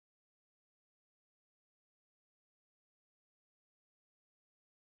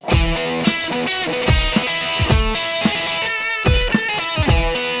My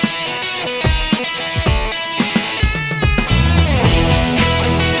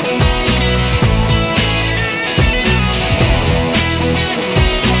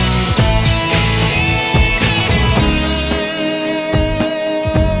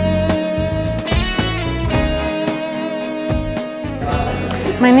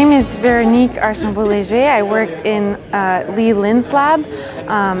name is Veronique Archambault-Leger. I work in Li Lin's lab,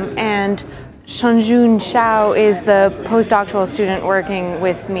 and Shanjun Xiao is the postdoctoral student working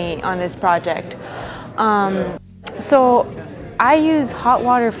with me on this project. So I use hot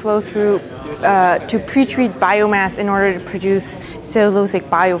water flow through to pre-treat biomass in order to produce cellulosic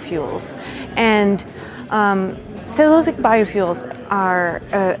biofuels. And cellulosic biofuels are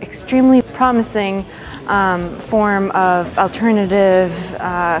extremely promising form of alternative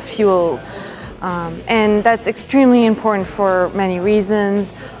fuel, and that's extremely important for many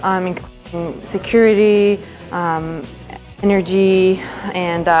reasons, including security, energy,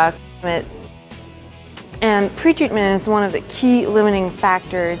 and climate. And pretreatment is one of the key limiting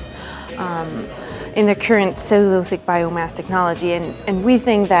factors in the current cellulosic biomass technology, and we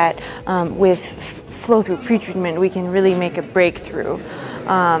think that with flow-through pretreatment we can really make a breakthrough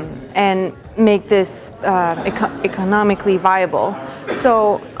and make this economically viable.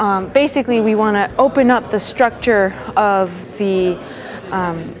 So basically we want to open up the structure of the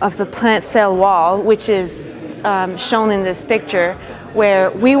plant cell wall, which is shown in this picture, where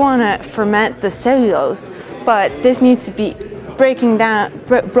we want to ferment the cellulose, but this needs to be broken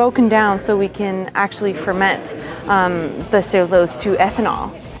down so we can actually ferment the cellulose to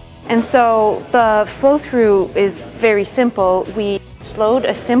ethanol. And so the flow-through is very simple. We load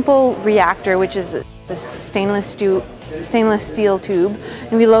a simple reactor, which is this stainless steel tube,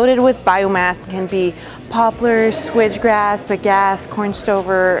 and we load it with biomass. It can be poplar, switchgrass, bagasse,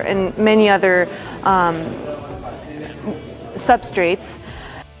 cornstover, and many other substrates.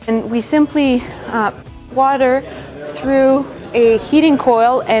 And we simply water through a heating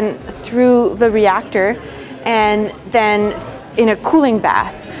coil and through the reactor, and then in a cooling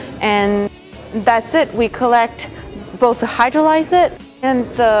bath. And that's it. We collect both the hydrolyzed and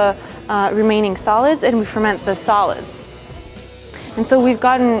the remaining solids, and we ferment the solids. And so we've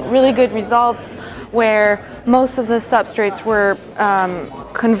gotten really good results where most of the substrates were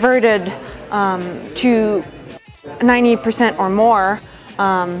converted to 90% or more,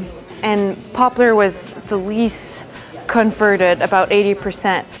 and poplar was the least converted, about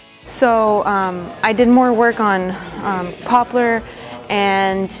 80%. So I did more work on poplar,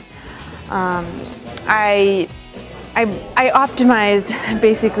 and I optimized,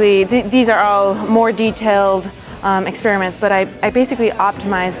 basically, these are all more detailed experiments, but I basically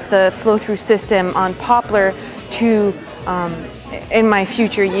optimized the flow-through system on poplar to, in my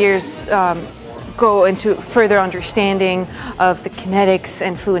future years, go into further understanding of the kinetics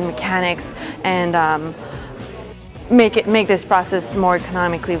and fluid mechanics, and make this process more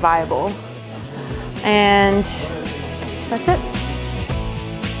economically viable. And that's it.